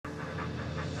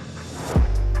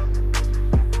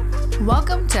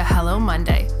Welcome to Hello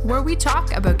Monday, where we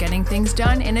talk about getting things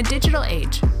done in a digital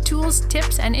age. Tools,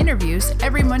 tips, and interviews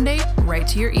every Monday right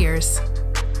to your ears.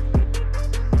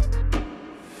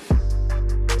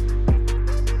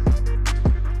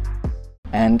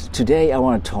 And today I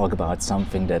want to talk about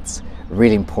something that's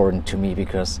really important to me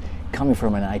because coming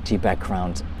from an IT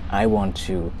background, I want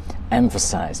to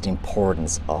emphasize the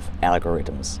importance of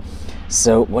algorithms.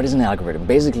 So what is an algorithm?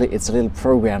 Basically, it's a little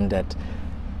program that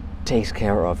takes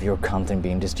care of your content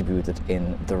being distributed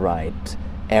in the right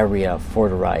area for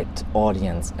the right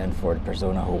audience and for the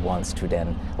persona who wants to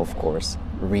then, of course,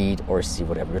 read or see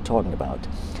whatever you're talking about.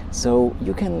 So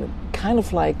you can kind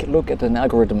of like look at an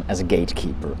algorithm as a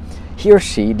gatekeeper. He or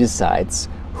she decides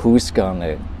who's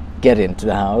gonna get into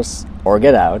the house or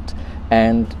get out,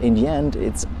 and in the end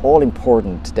it's all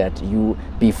important that you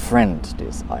befriend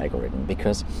this algorithm,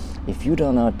 because if you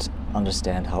do not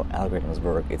understand how algorithms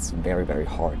work, it's very, very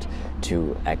hard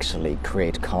to actually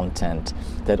create content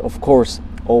that of course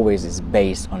always is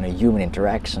based on a human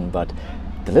interaction, but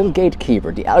the little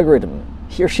gatekeeper, the algorithm,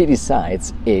 he or she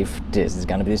decides if this is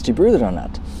going to be distributed or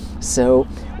not. So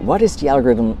what is the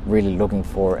algorithm really looking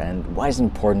for, and why is it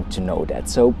important to know that?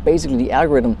 So basically the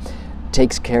algorithm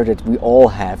takes care that we all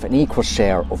have an equal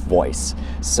share of voice.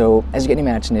 So as you can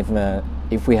imagine,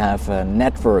 if we have a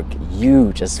network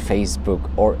huge as Facebook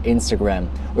or Instagram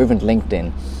or even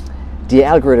LinkedIn, the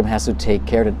algorithm has to take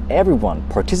care that everyone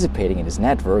participating in this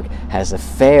network has a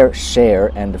fair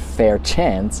share and a fair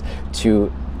chance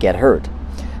to get heard.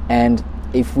 And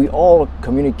if we all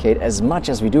communicate as much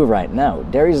as we do right now,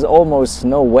 there is almost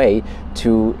no way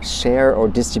to share or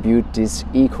distribute this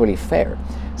equally fair.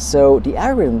 So the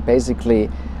algorithm basically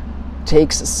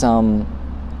takes some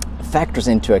factors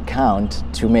into account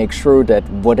to make sure that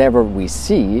whatever we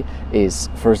see is,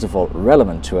 first of all,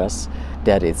 relevant to us,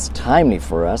 that it's timely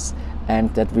for us,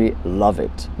 and that we love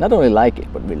it. Not only like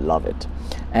it, but we love it.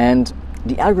 And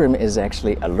the algorithm is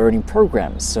actually a learning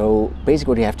program. So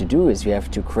basically what you have to do is you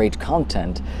have to create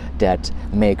content that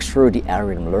makes sure the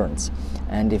algorithm learns.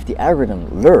 And if the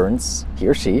algorithm learns, he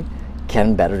or she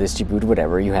can better distribute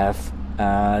whatever you have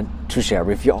to share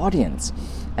with your audience.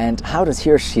 And how does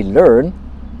he or she learn?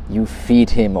 You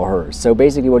feed him or her. So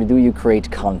basically what you do, you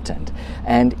create content.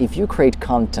 And if you create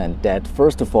content that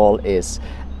first of all is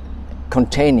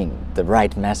containing the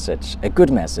right message, a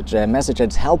good message, a message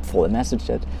that's helpful, a message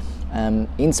that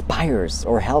inspires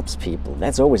or helps people,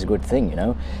 that's always a good thing, you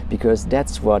know, because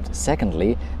that's what,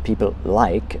 secondly, people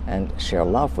like and share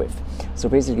love with. So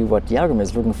basically what the algorithm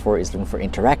is looking for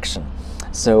interaction.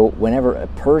 So whenever a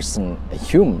person, a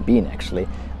human being actually,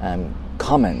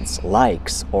 comments,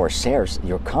 likes, or shares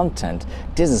your content,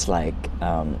 this is like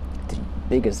the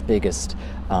biggest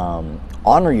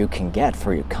honor you can get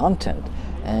for your content.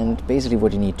 And basically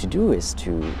what you need to do is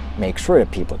to make sure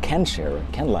that people can share,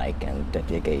 can like, and that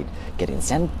they get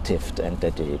incentivized, and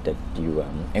that you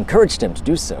encourage them to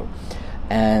do so.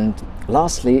 And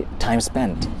lastly, time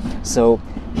spent. So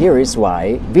here is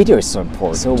why video is so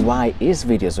important. So why is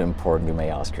video so important, you may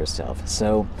ask yourself.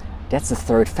 So that's the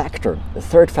third factor. The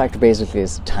third factor basically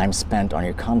is time spent on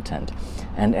your content.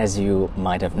 And as you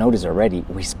might have noticed already,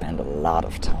 we spend a lot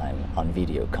of time on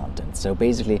video content. So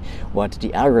basically what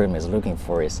the algorithm is looking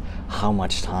for is how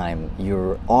much time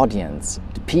your audience,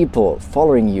 the people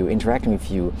following you, interacting with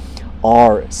you,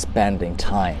 are spending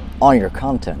time on your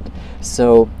content.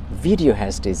 So video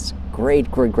has this great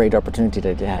opportunity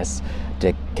that it has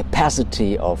the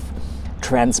capacity of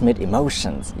transmit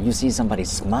emotions. You see somebody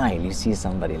smile, you see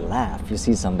somebody laugh, you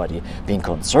see somebody being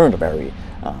concerned, very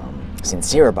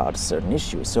sincere about a certain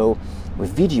issue. So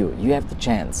with video, you have the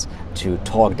chance to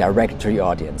talk directly to your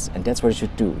audience, and that's what you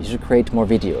should do. You should create more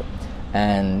video.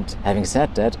 And having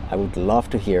said that, I would love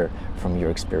to hear from your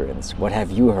experience. What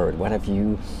have you heard? What have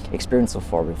you experienced so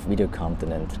far with video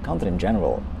content and content in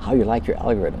general? How you like your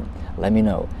algorithm? Let me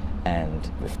know.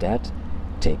 And with that,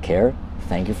 take care.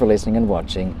 Thank you for listening and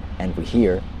watching, and we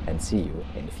hear and see you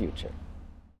in the future.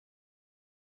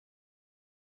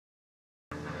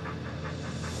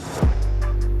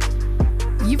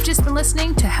 You've just been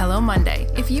listening to Hello Monday.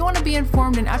 If you want to be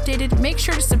informed and updated, make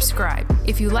sure to subscribe.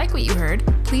 If you like what you heard,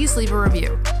 please leave a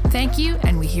review. Thank you,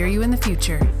 and we hear you in the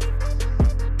future.